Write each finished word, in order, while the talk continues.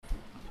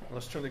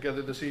Let's turn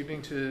together this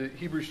evening to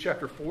Hebrews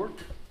chapter 4.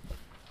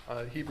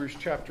 Hebrews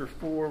chapter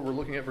 4, we're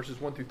looking at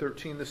verses 1 through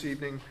 13 this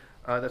evening.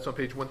 That's on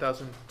page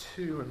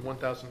 1002 and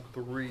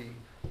 1003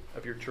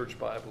 of your church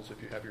Bibles,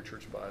 if you have your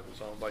church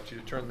Bibles. I'll invite you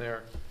to turn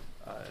there,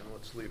 and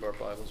let's leave our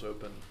Bibles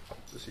open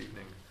this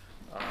evening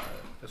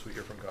as we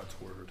hear from God's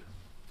Word.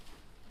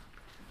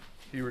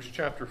 Hebrews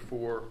chapter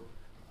 4,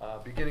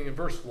 beginning in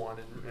verse 1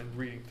 and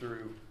reading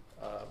through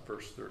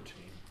verse 13.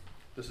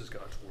 This is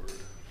God's Word.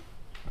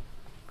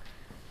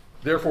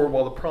 Therefore,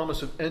 while the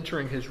promise of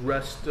entering his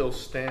rest still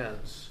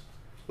stands,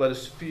 let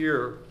us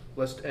fear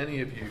lest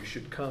any of you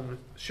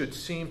should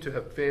seem to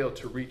have failed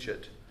to reach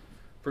it.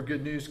 For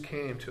good news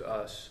came to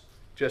us,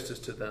 just as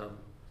to them.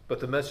 But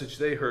the message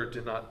they heard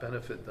did not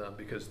benefit them,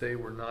 because they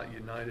were not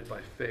united by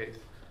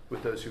faith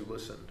with those who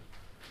listened.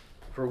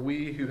 For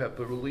we who have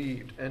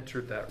believed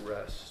entered that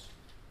rest.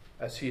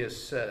 As he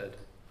has said,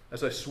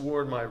 as I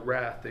swore in my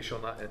wrath, they shall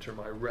not enter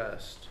my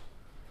rest.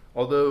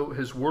 Although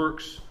his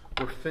works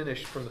were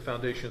finished from the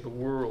foundation of the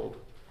world,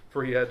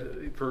 for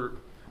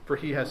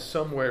he has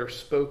somewhere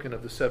spoken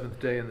of the seventh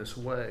day in this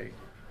way,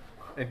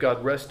 and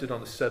God rested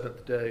on the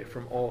seventh day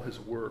from all his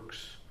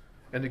works.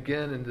 And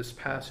again in this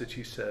passage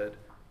he said,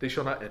 they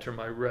shall not enter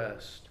my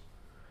rest.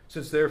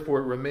 Since therefore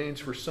it remains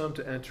for some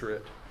to enter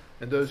it,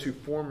 and those who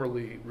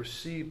formerly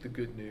received the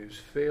good news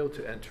failed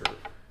to enter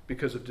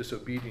because of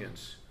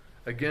disobedience,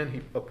 again he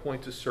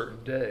appoints a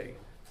certain day,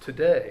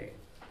 today,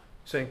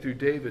 saying through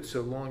David so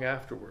long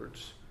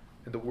afterwards,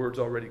 in the words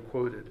already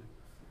quoted,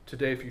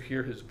 today if you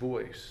hear his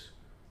voice,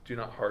 do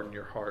not harden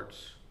your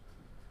hearts.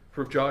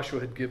 For if Joshua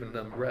had given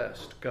them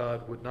rest,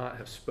 God would not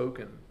have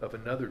spoken of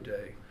another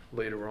day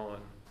later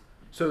on.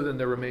 So then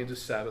there remains a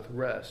Sabbath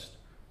rest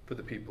for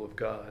the people of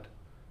God.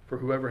 For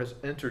whoever has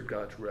entered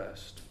God's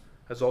rest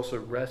has also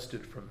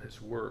rested from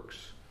his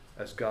works,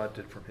 as God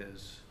did from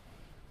his.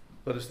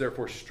 Let us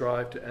therefore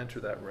strive to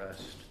enter that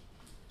rest,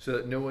 so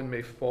that no one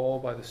may fall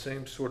by the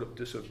same sort of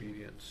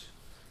disobedience.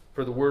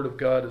 For the word of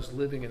God is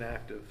living and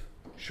active,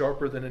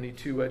 sharper than any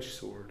two-edged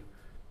sword,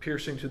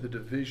 piercing to the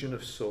division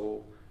of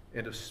soul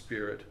and of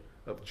spirit,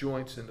 of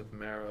joints and of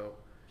marrow,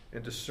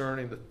 and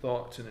discerning the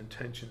thoughts and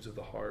intentions of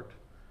the heart.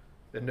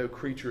 And no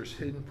creature is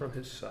hidden from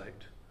his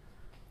sight,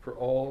 for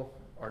all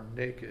are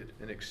naked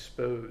and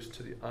exposed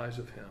to the eyes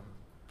of him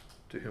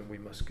to whom we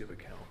must give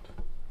account.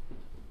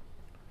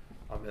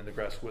 Amen. The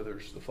grass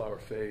withers, the flower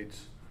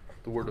fades.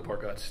 The word of our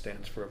God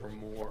stands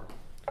forevermore.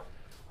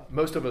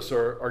 Most of us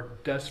are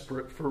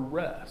desperate for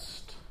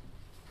rest.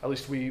 At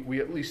least we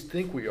at least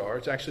think we are.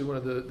 It's actually one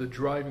of the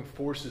driving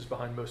forces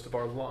behind most of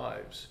our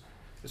lives.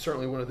 It's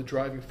certainly one of the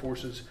driving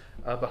forces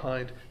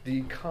behind the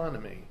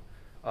economy.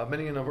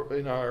 Many in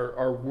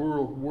our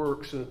world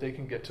work so that they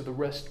can get to the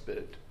rest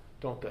bit,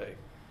 don't they?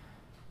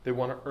 They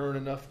want to earn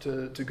enough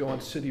to go on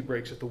city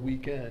breaks at the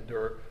weekend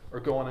or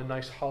go on a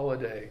nice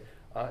holiday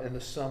in the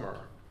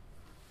summer.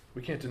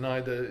 We can't deny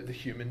the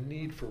human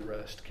need for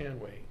rest, can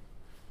we?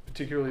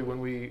 Particularly when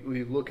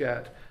we look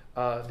at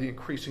the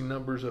increasing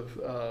numbers of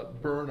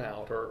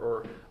burnout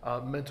or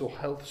mental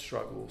health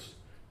struggles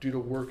due to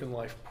work and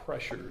life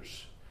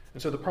pressures.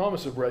 And so the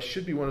promise of rest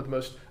should be one of the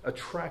most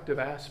attractive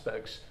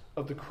aspects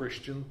of the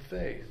Christian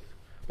faith.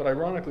 But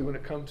ironically, when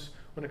it comes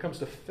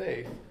to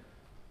faith,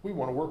 we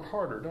want to work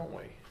harder, don't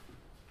we?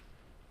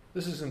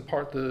 This is in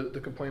part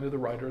the complaint of the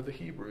writer of the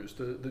Hebrews.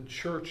 The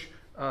church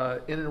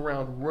in and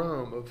around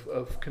Rome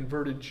of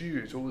converted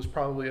Jews, it was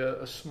probably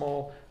a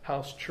small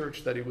house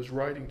church that he was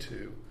writing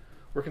to,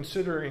 were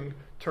considering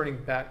turning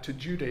back to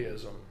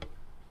Judaism,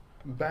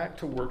 back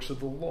to works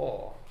of the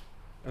law.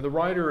 And the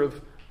writer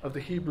of the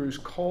Hebrews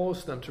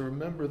calls them to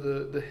remember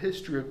the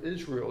history of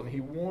Israel, and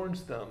he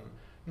warns them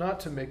not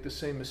to make the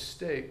same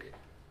mistake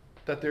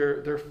that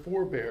their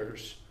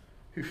forebears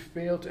who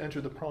failed to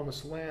enter the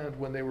promised land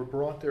when they were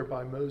brought there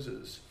by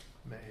Moses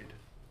made.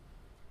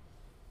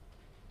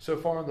 So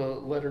far in the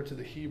letter to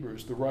the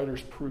Hebrews, the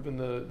writer's proven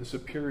the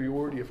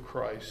superiority of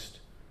Christ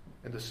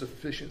and the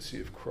sufficiency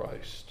of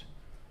Christ.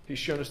 He's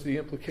shown us the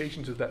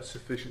implications of that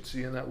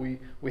sufficiency and that we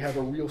have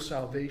a real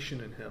salvation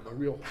in him, a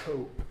real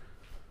hope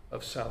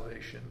of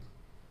salvation.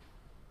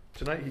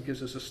 Tonight he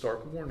gives us a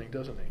stark warning,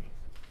 doesn't he?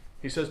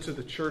 He says to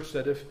the church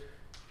that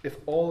if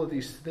all of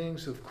these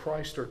things of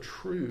Christ are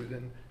true,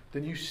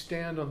 then you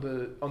stand on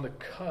the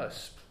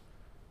cusp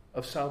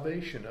of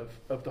salvation,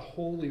 of the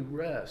holy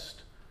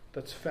rest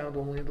that's found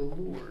only in the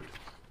Lord.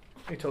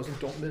 He tells them,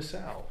 don't miss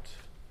out.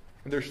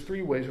 And there's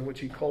three ways in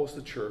which he calls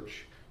the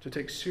church to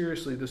take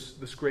seriously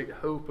this great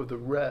hope of the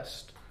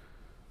rest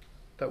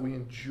that we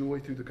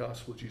enjoy through the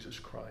gospel of Jesus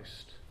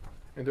Christ.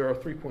 And there are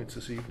 3 points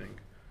this evening.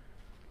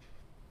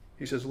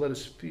 He says, let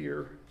us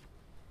fear.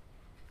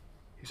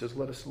 He says,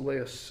 let us lay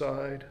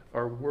aside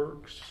our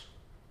works.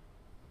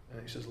 And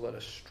he says, let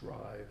us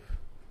strive.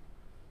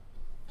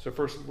 So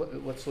first,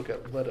 let's look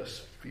at let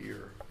us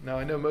fear. Now,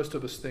 I know most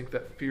of us think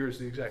that fear is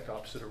the exact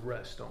opposite of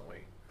rest, don't we?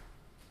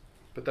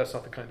 But that's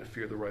not the kind of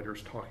fear the writer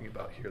is talking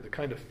about here. The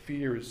kind of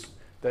fear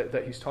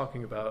that he's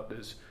talking about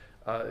is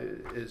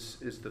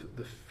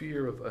the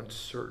fear of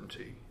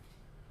uncertainty.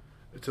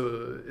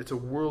 It's a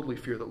worldly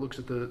fear that looks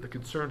at the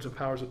concerns and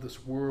powers of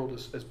this world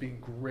as being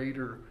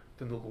greater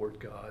than the Lord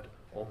God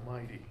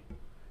Almighty.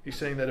 He's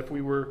saying that if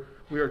we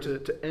are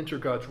to enter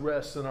God's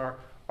rest, then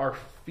our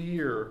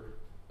fear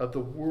of the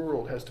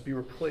world has to be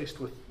replaced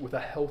with a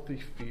healthy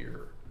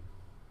fear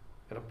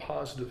and a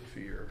positive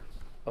fear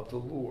of the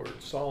Lord.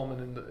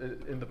 Solomon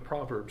in the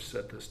Proverbs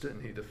said this,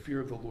 didn't he? The fear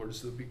of the Lord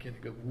is the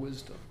beginning of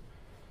wisdom.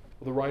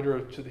 Well, the writer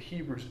to the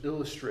Hebrews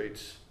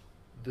illustrates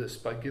this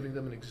by giving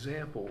them an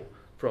example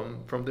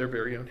from their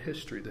very own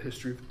history, the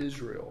history of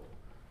Israel.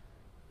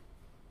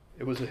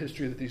 It was a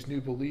history that these new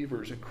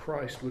believers in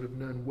Christ would have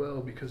known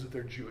well because of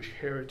their Jewish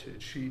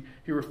heritage.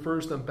 He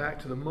refers them back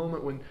to the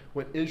moment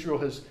when Israel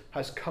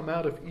has come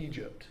out of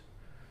Egypt.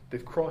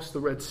 They've crossed the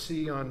Red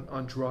Sea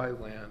on dry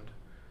land.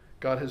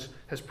 God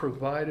has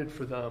provided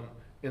for them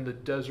in the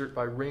desert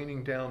by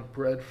raining down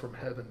bread from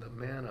heaven, the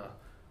manna,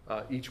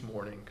 each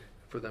morning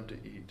for them to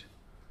eat.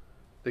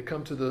 They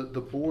come to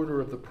the border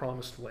of the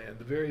promised land,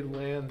 the very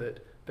land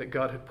that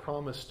God had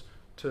promised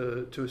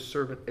to his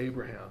servant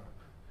Abraham,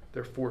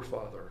 their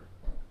forefather.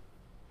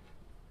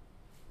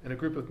 And a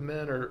group of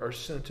men are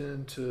sent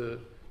in to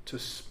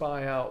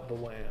spy out the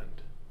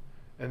land.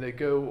 And they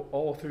go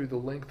all through the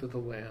length of the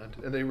land,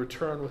 and they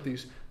return with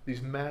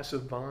these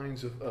massive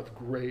vines of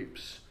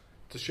grapes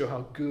to show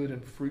how good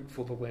and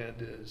fruitful the land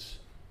is.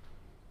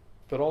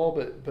 But all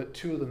but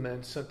two of the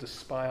men sent to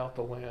spy out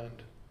the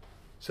land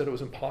said it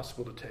was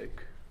impossible to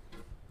take.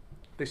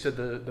 They said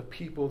the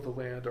people of the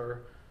land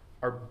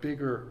are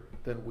bigger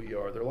than we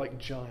are. They're like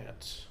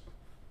giants.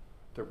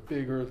 They're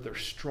bigger, they're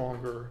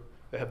stronger,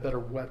 they have better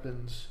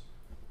weapons.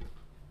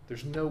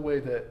 There's no way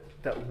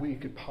that we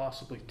could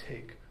possibly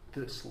take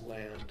this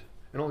land.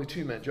 And only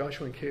two men,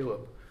 Joshua and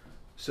Caleb,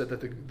 said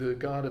that the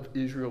God of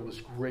Israel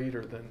was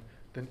greater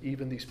than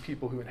even these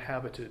people who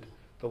inhabited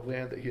the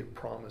land that he had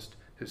promised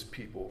his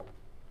people.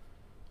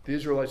 The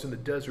Israelites in the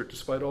desert,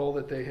 despite all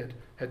that they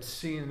had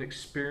seen and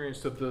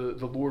experienced of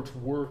the Lord's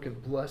work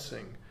and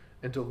blessing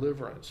and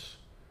deliverance,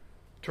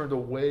 turned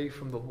away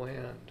from the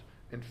land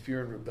in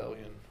fear and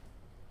rebellion.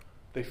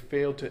 They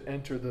failed to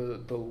enter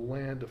the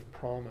land of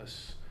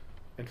promise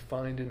and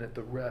find in it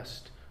the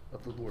rest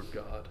of the Lord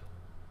God.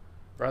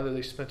 Rather,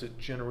 they spent a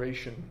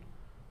generation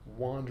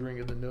wandering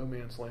in the no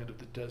man's land of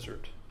the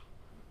desert,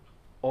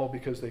 all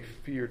because they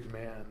feared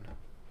man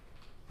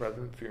rather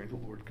than fearing the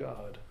Lord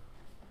God.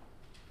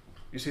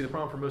 You see, the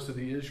problem for most of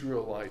the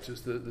Israelites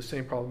is the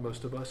same problem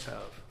most of us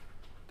have.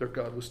 Their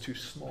God was too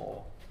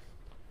small.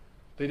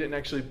 They didn't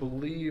actually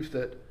believe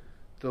that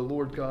the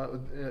Lord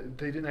God,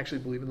 they didn't actually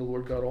believe in the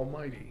Lord God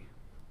Almighty.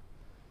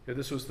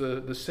 This was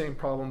the same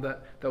problem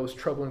that was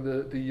troubling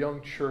the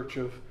young church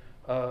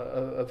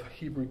of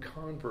Hebrew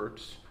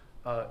converts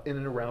in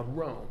and around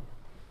Rome.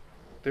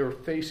 They were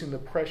facing the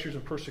pressures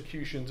and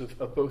persecutions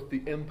of both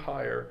the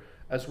empire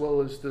as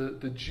well as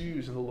the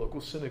Jews in the local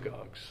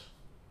synagogues.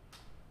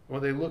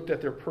 When they looked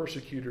at their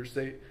persecutors,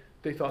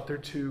 they thought they're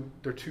too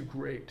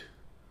great.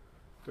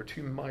 They're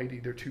too mighty.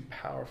 They're too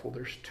powerful.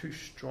 They're too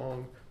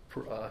strong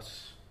for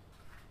us.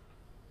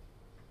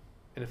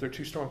 And if they're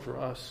too strong for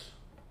us,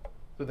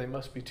 then they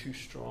must be too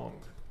strong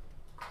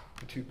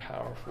and too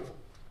powerful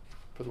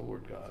for the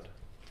Lord God.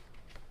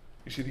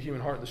 You see, the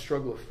human heart and the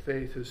struggle of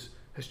faith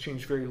has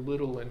changed very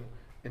little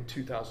in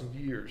 2,000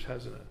 years,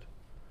 hasn't it?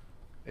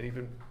 And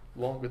even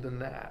longer than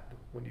that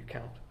when you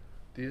count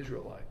the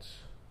Israelites.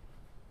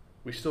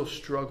 We still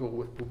struggle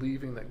with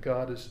believing that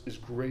God is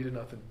great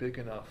enough and big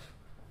enough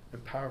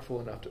and powerful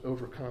enough to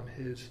overcome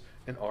his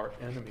and our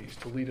enemies,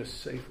 to lead us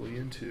safely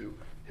into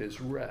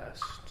his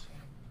rest.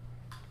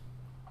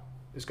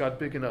 Is God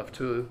big enough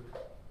to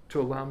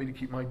allow me to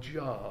keep my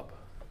job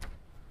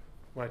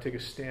when I take a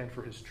stand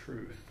for his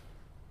truth?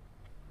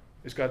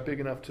 Is God big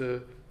enough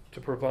to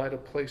provide a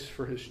place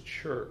for his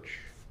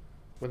church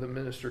when the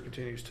minister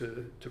continues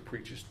to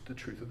preach the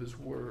truth of his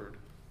word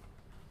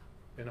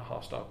in a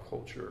hostile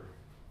culture?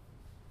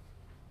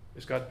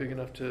 Is God big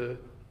enough to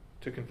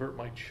convert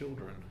my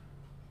children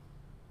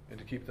and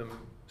to keep them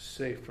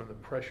safe from the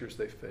pressures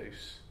they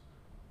face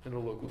in the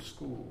local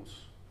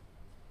schools?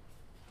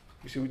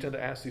 You see, we tend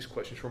to ask these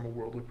questions from a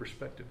worldly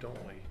perspective,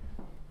 don't we?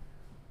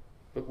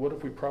 But what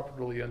if we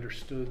properly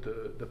understood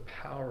the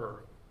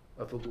power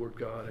of the Lord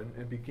God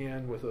and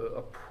began with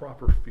a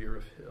proper fear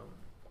of him?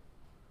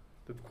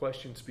 The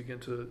questions begin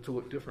to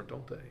look different,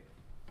 don't they?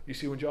 You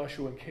see, when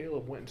Joshua and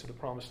Caleb went into the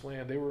promised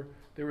land, they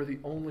were the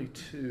only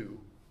two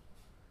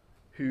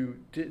who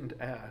didn't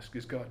ask,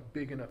 is God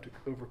big enough to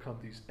overcome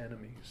these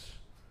enemies?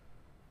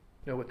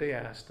 No, what they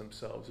asked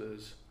themselves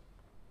is,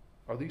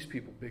 are these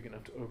people big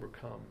enough to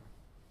overcome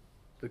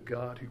the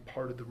God who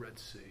parted the Red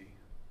Sea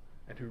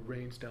and who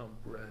rains down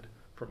bread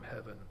from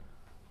heaven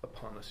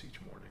upon us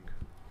each morning?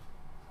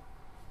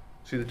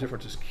 See, the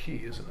difference is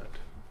key, isn't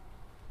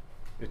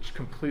it? It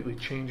completely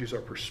changes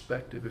our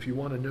perspective. If you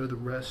want to know the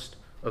rest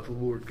of the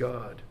Lord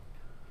God,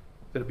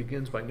 then it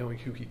begins by knowing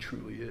who he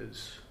truly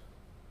is.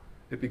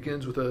 It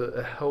begins with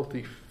a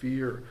healthy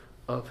fear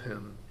of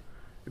him.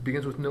 It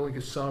begins with knowing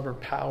his sovereign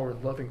power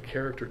and loving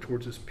character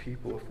towards his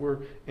people. If we're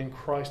in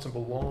Christ and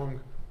belong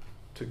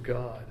to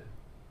God.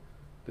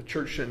 The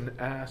church shouldn't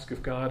ask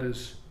if God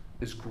is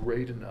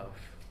great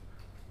enough,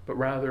 but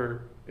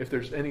rather if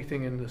there's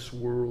anything in this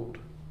world,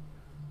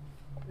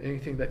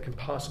 anything that can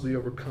possibly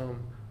overcome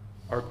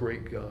our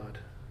great God.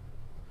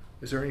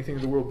 Is there anything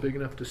in the world big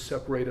enough to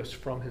separate us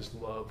from his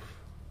love?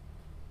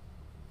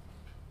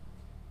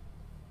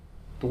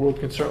 The world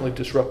can certainly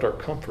disrupt our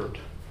comfort.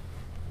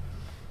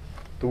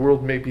 The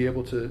world may be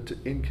able to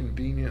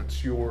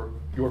inconvenience your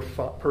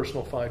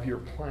personal 5-year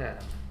plan.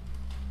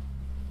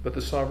 But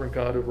the sovereign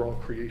God over all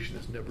creation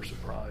is never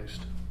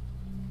surprised.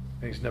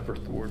 And he's never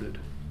thwarted.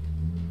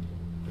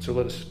 And so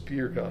let us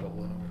fear God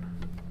alone.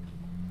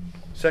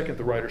 Second,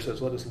 the writer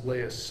says, let us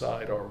lay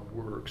aside our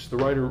works. The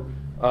writer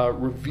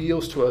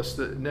reveals to us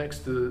that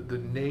next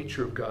the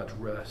nature of God's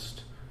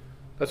rest.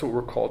 That's what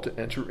we're called to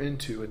enter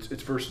into. It's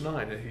verse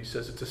 9, and he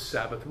says it's a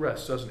Sabbath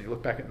rest, doesn't he?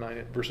 Look back at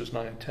verses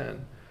 9 and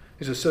 10.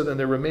 He says, so then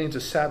there remains a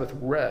Sabbath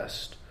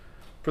rest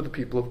for the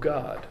people of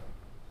God.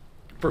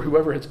 For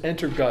whoever has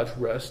entered God's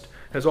rest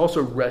has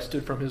also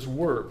rested from his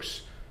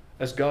works,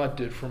 as God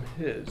did from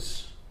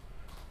his.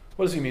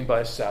 What does he mean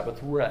by a Sabbath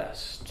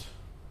rest?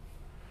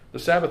 The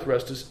Sabbath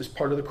rest is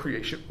part of the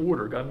creation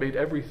order. God made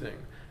everything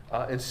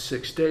in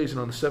 6 days, and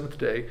on the seventh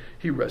day,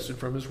 he rested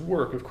from his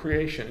work of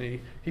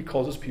creation. He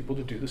calls his people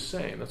to do the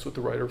same. That's what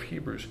the writer of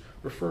Hebrews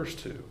refers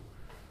to.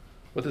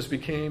 What this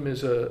became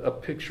is a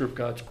picture of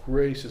God's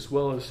grace as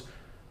well as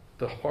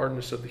the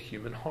hardness of the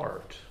human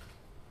heart.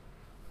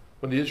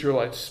 When the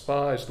Israelite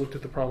spies looked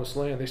at the promised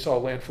land, they saw a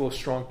land full of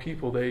strong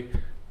people they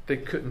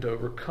couldn't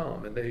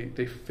overcome, and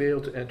they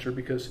failed to enter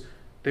because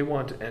they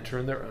wanted to enter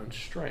in their own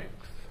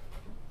strength.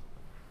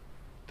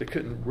 They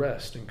couldn't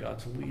rest in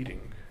God's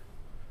leading.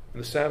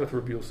 And the Sabbath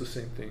reveals the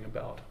same thing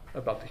about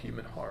the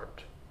human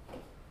heart.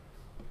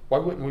 Why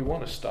wouldn't we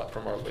want to stop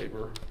from our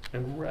labor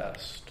and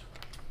rest?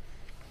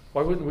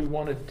 Why wouldn't we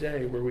want a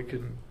day where we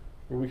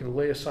can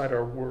lay aside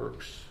our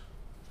works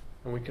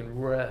and we can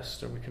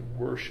rest and we can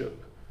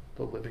worship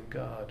the living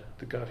God,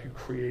 the God who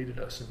created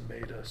us and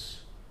made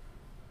us?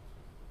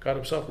 God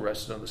himself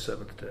rested on the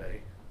seventh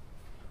day.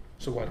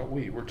 So why don't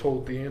we? We're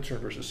told the answer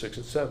in verses 6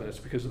 and 7. It's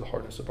because of the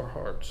hardness of our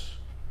hearts.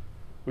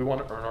 We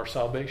want to earn our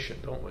salvation,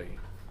 don't we?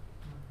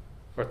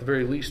 Or at the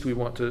very least, we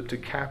want to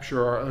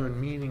capture our own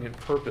meaning and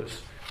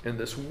purpose in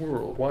this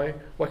world. Why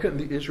couldn't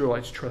the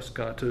Israelites trust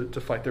God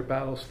to fight their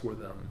battles for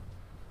them?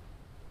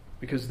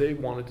 Because they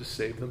wanted to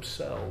save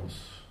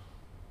themselves.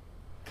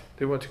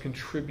 They wanted to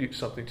contribute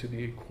something to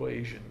the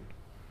equation.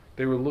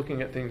 They were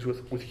looking at things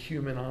with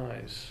human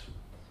eyes.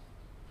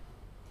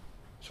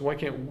 So why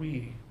can't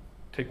we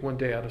take one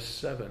day out of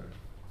 7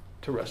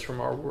 to rest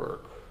from our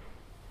work?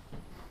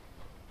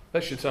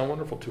 That should sound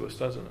wonderful to us,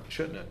 doesn't it?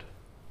 Shouldn't it?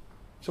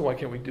 So why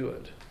can't we do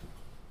it?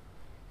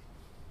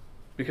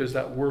 Because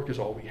that work is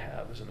all we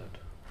have, isn't it?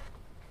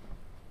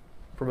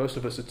 For most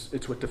of us,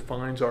 it's what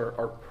defines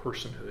our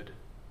personhood.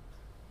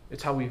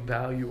 It's how we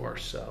value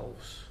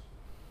ourselves.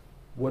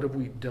 What have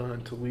we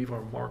done to leave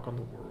our mark on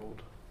the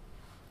world?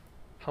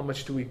 How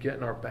much do we get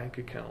in our bank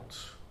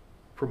accounts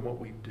from what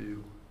we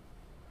do?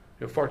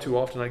 You know, far too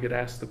often I get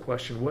asked the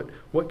question,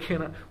 what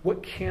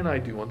can I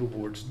do on the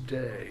Lord's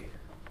day?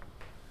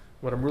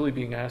 What I'm really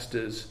being asked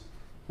is,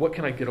 what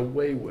can I get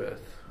away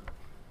with?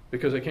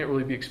 Because I can't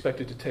really be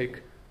expected to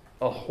take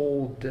a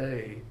whole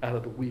day out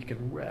of the week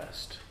and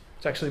rest.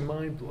 It's actually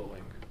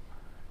mind-blowing.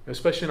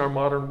 Especially in our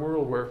modern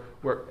world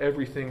where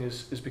everything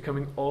is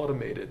becoming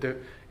automated.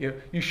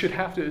 You should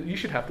have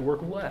to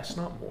work less,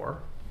 not more.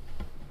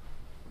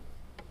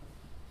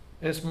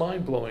 And it's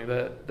mind-blowing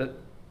that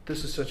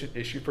this is such an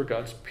issue for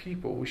God's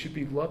people. We should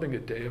be loving a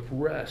day of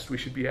rest. We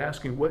should be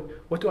asking,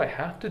 what do I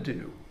have to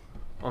do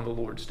on the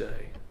Lord's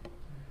day?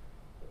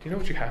 Do you know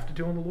what you have to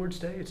do on the Lord's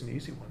day? It's an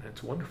easy one, and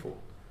it's wonderful.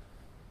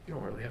 You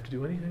don't really have to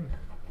do anything.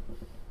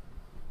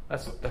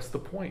 That's the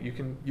point. You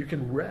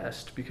can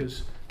rest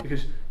because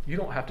you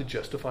don't have to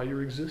justify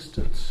your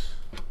existence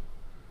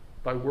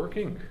by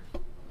working.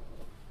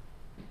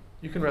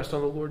 You can rest on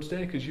the Lord's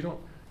day because you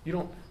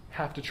don't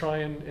have to try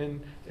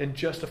and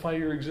justify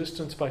your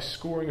existence by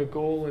scoring a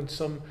goal in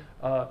some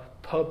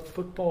pub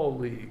football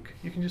league.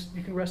 You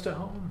can rest at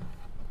home.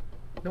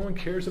 No one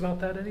cares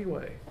about that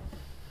anyway.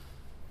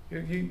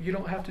 You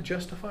don't have to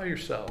justify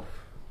yourself.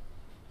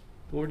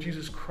 The Lord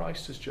Jesus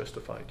Christ has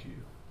justified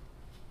you.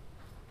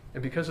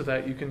 And because of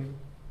that, you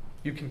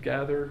can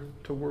gather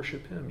to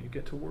worship him. You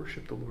get to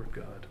worship the Lord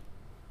God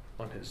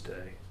on his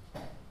day.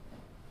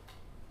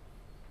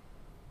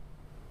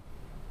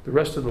 The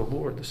rest of the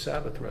Lord, the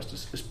Sabbath rest,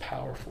 is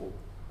powerful.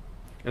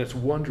 And it's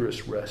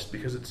wondrous rest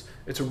because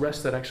it's a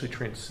rest that actually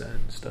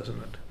transcends,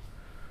 doesn't it?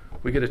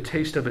 We get a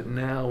taste of it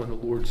now in the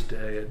Lord's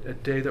day, a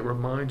day that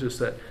reminds us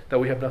that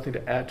we have nothing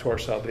to add to our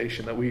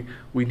salvation, that we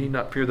need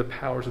not fear the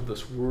powers of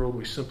this world.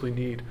 We simply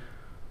need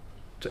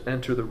to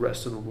enter the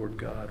rest of the Lord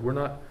God. We're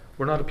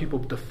not a people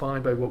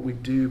defined by what we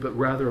do, but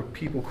rather a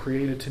people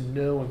created to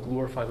know and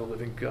glorify the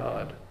living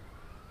God.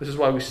 This is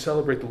why we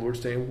celebrate the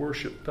Lord's Day and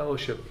worship,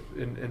 fellowship,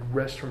 and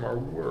rest from our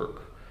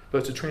work. But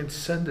it's a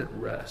transcendent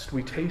rest.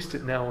 We taste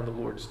it now on the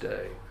Lord's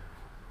Day.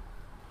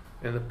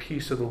 And the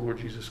peace of the Lord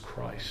Jesus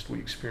Christ we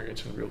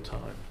experience in real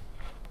time.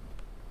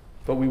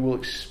 But we will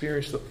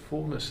experience the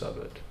fullness of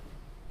it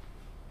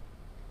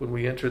when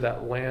we enter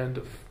that land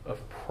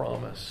of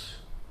promise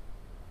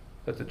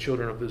that the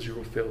children of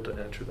Israel failed to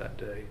enter that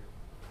day.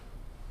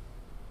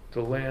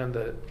 The land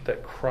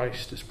that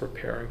Christ is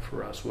preparing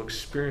for us. We'll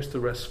experience the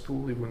rest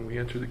fully when we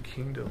enter the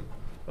kingdom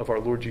of our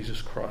Lord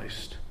Jesus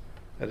Christ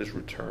at his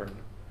return.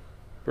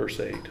 Verse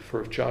 8,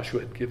 for if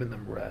Joshua had given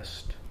them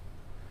rest,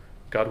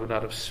 God would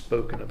not have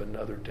spoken of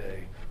another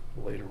day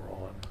later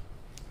on.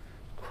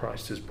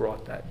 Christ has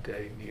brought that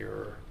day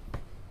nearer.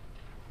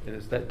 And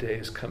as that day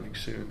is coming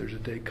soon, there's a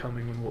day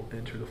coming when we'll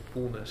enter the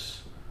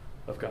fullness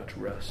of God's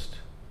rest.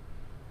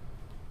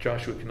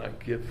 Joshua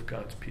cannot give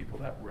God's people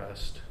that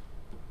rest.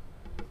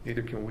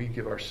 Neither can we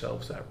give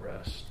ourselves that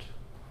rest.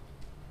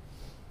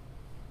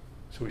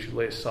 So we should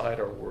lay aside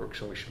our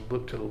works and we should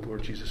look to the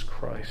Lord Jesus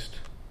Christ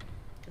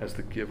as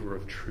the giver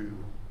of true,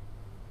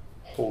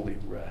 holy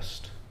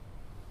rest.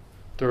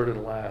 Third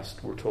and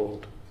last, we're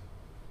told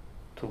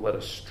to let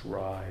us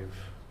strive.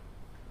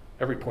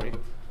 Every point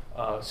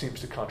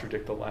seems to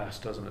contradict the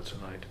last, doesn't it,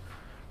 tonight?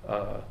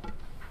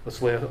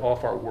 Let's lay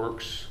off our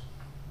works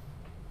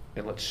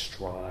and let's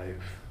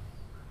strive.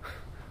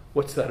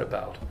 What's that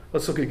about?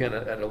 Let's look again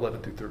at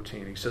 11 through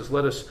 13. He says,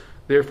 let us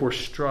therefore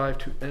strive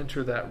to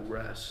enter that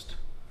rest,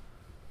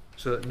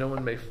 so that no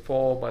one may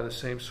fall by the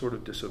same sort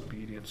of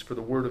disobedience. For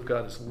the word of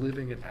God is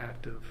living and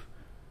active,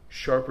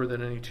 sharper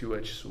than any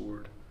two-edged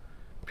sword,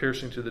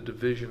 piercing to the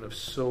division of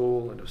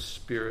soul and of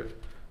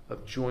spirit,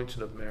 of joints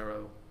and of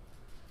marrow,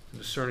 and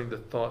discerning the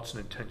thoughts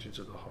and intentions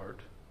of the heart.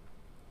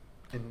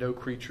 And no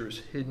creature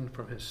is hidden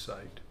from his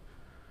sight,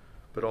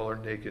 but all are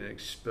naked and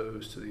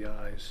exposed to the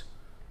eyes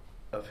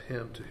of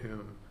him to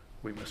whom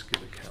we must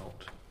give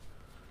account.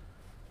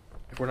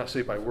 If we're not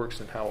saved by works,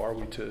 then how are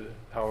we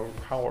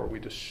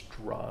to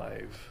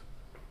strive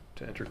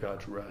to enter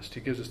God's rest?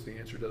 He gives us the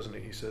answer, doesn't he?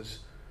 He says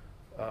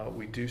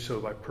we do so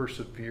by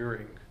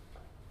persevering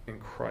in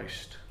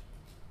Christ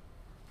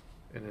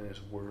and in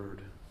his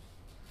word.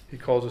 He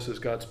calls us as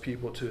God's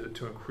people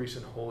to increase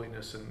in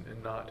holiness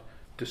and not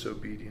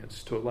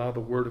disobedience, to allow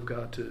the word of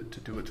God to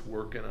do its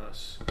work in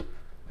us.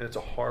 And it's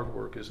a hard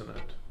work, isn't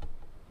it?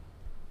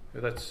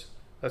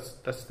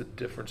 That's the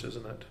difference,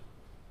 isn't it?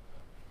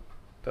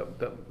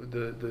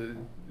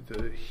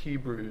 The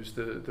Hebrews,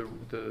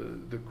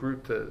 the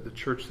group, the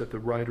church that the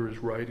writer is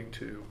writing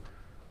to,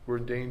 were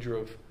in danger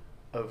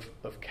of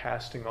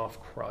casting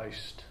off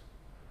Christ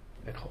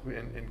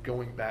and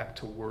going back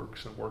to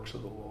works and works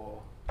of the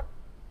law.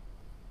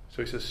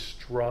 So he says,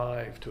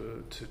 strive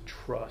to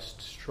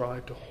trust,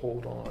 strive to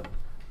hold on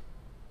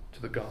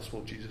to the gospel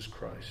of Jesus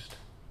Christ.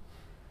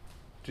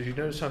 Did you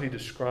notice how he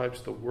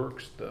describes the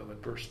works, though, in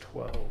verse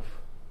 12?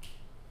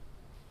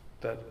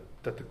 That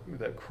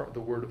the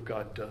word of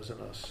God does in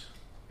us.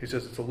 He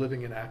says it's a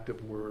living and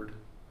active word.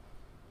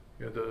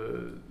 You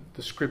know,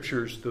 the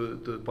scriptures,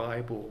 the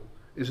Bible,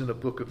 isn't a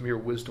book of mere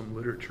wisdom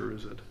literature,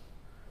 is it?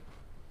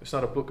 It's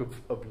not a book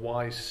of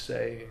wise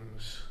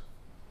sayings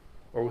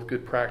or with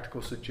good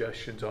practical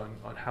suggestions on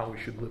how we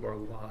should live our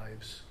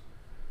lives.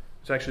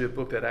 It's actually a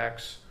book that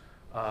acts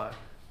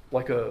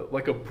like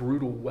a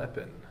brutal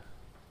weapon.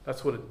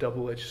 That's what a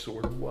double-edged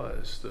sword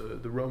was.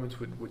 The Romans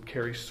would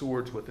carry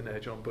swords with an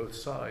edge on both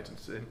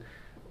sides. And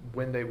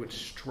when they would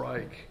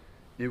strike,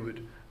 it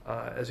would,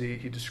 as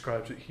he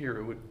describes it here,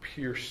 it would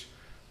pierce,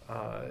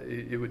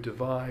 it would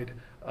divide,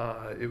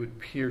 it would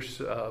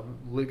pierce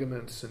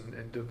ligaments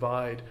and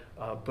divide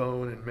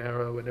bone and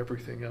marrow and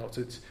everything else.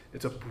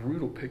 It's a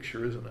brutal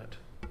picture, isn't it?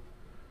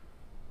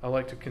 I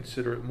like to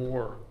consider it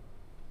more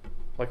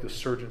like the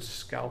surgeon's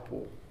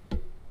scalpel.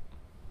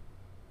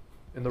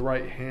 In the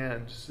right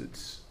hands,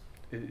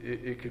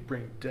 it could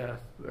bring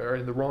death, or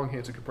in the wrong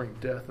hands, it could bring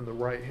death. In the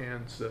right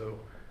hands, though,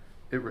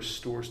 it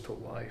restores to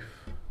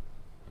life.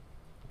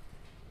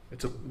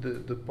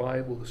 The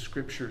Bible, the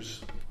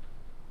scriptures,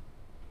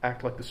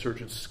 act like the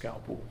surgeon's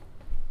scalpel.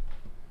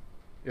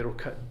 It'll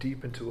cut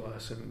deep into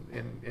us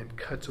and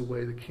cuts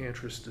away the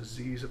cancerous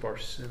disease of our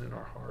sin in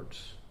our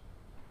hearts.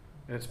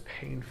 And it's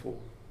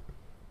painful.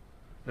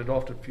 And it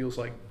often feels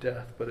like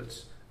death, but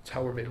it's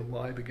how we're made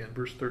alive again.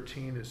 Verse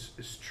 13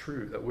 is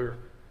true, that we're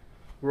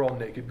all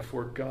naked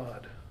before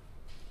God.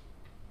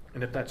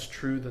 And if that's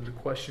true, then the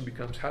question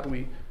becomes,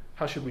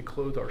 how should we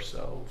clothe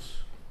ourselves?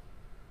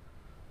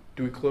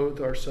 Do we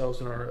clothe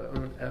ourselves in our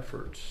own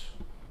efforts?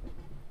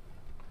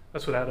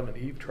 That's what Adam and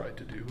Eve tried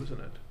to do, wasn't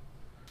it?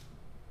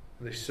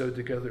 And they sewed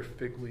together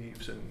fig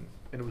leaves and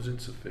it was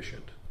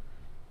insufficient.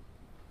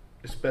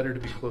 It's better to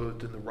be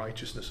clothed in the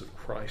righteousness of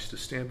Christ, to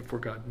stand before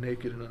God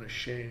naked and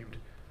unashamed,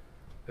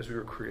 as we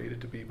were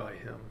created to be by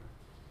him.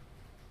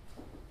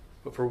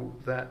 But for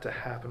that to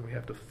happen, we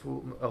have to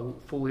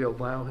fully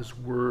allow his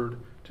word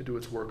to do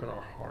its work in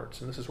our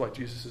hearts. And this is why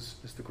Jesus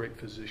is the great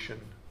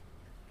physician,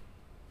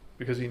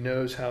 because he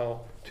knows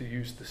how to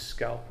use the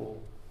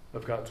scalpel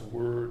of God's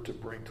word to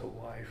bring to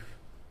life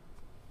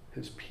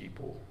his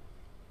people.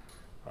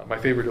 My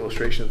favorite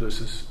illustration of this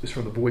is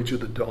from the Voyage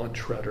of the Dawn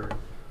Treader.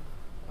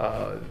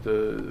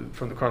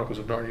 from the Chronicles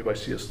of Narnia by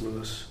C.S.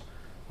 Lewis.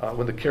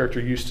 When the character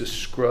Eustace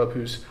Scrubb,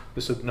 who's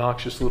this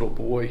obnoxious little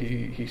boy,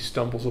 he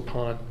stumbles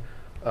upon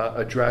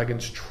a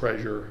dragon's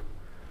treasure,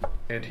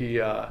 and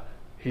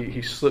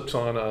he slips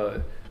on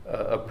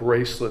a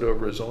bracelet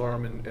over his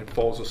arm and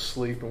falls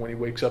asleep. And when he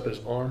wakes up, his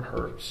arm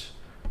hurts.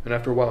 And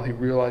after a while, he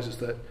realizes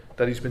that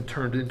he's been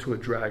turned into a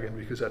dragon,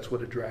 because that's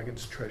what a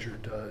dragon's treasure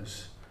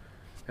does.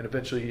 And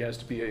eventually, he has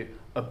to be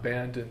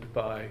abandoned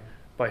by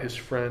his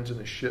friends and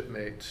his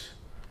shipmates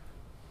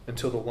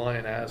until the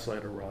lion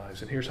Aslan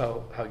arrives. And here's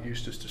how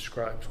Eustace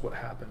describes what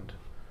happened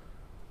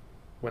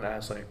when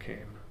Aslan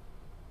came.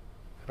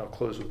 And I'll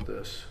close with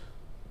this.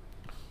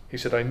 He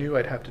said, "I knew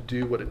I'd have to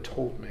do what it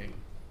told me.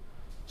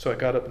 So I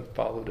got up and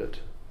followed it.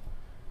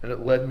 And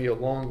it led me a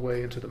long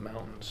way into the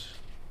mountains.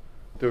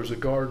 There was a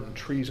garden,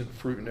 trees and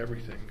fruit and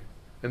everything.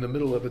 In the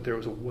middle of it there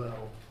was a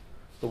well.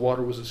 The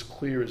water was as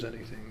clear as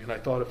anything. And I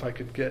thought if I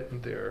could get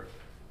in there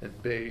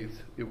and bathe,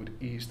 it would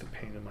ease the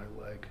pain in my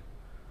leg.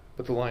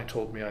 But the lion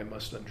told me I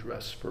must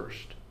undress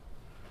first.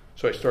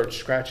 So I started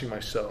scratching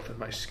myself, and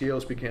my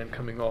scales began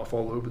coming off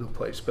all over the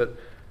place. But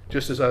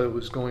just as I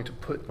was going to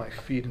put my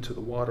feet into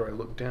the water, I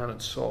looked down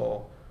and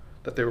saw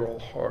that they were all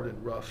hard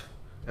and rough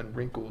and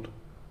wrinkled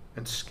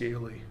and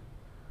scaly,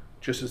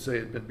 just as they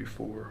had been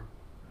before.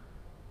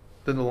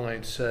 Then the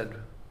lion said,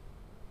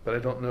 but I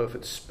don't know if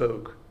it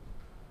spoke,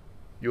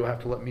 'You'll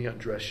have to let me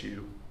undress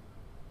you.'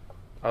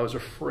 I was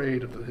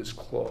afraid of his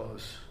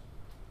claws,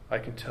 I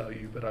can tell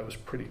you, but I was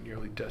pretty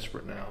nearly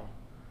desperate now.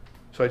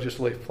 So I just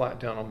lay flat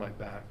down on my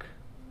back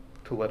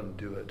to let him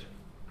do it.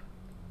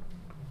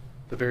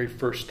 The very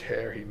first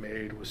tear he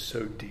made was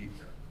so deep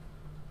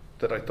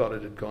that I thought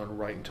it had gone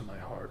right into my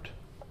heart.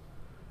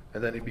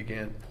 And then he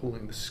began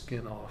pulling the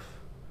skin off.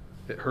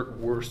 It hurt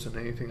worse than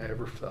anything I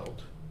ever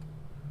felt.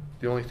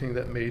 The only thing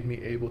that made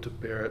me able to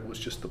bear it was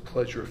just the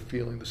pleasure of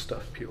feeling the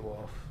stuff peel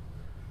off.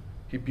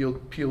 He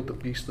peeled the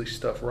beastly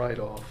stuff right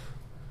off,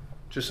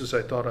 just as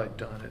I thought I'd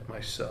done it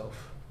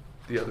myself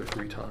the other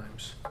 3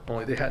 times,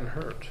 only they hadn't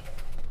hurt.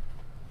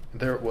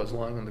 And there it was,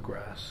 lying on the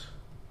grass,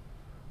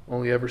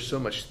 only ever so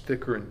much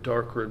thicker and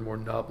darker and more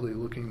knobbly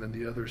looking than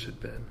the others had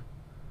been.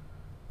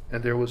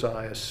 And there was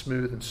I, as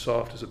smooth and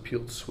soft as a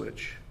peeled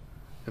switch,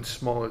 and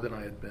smaller than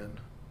I had been.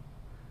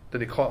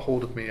 Then he caught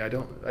hold of me. I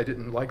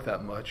didn't like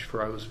that much,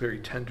 for I was very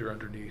tender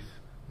underneath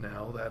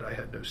now that I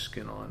had no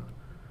skin on,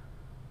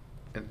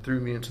 and threw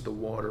me into the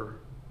water.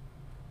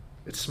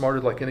 It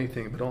smarted like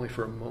anything, but only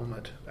for a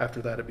moment.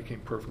 After that, it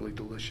became perfectly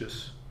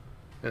delicious.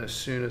 And as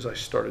soon as I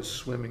started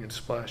swimming and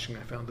splashing,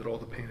 I found that all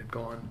the pain had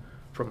gone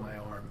from my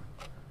arm.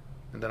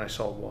 And then I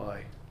saw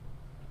why.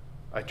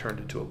 I turned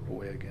into a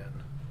boy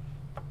again.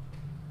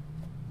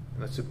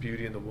 And that's the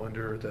beauty and the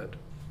wonder that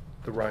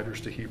the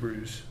writers to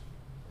Hebrews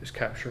is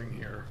capturing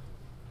here.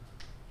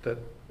 That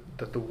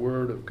the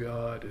Word of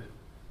God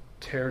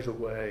tears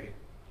away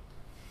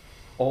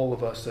all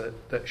of us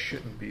that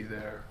shouldn't be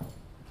there,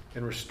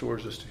 and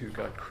restores us to who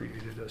God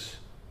created us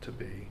to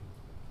be,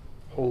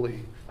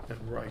 holy and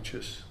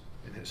righteous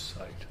in His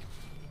sight.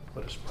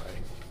 Let us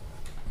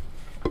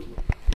pray.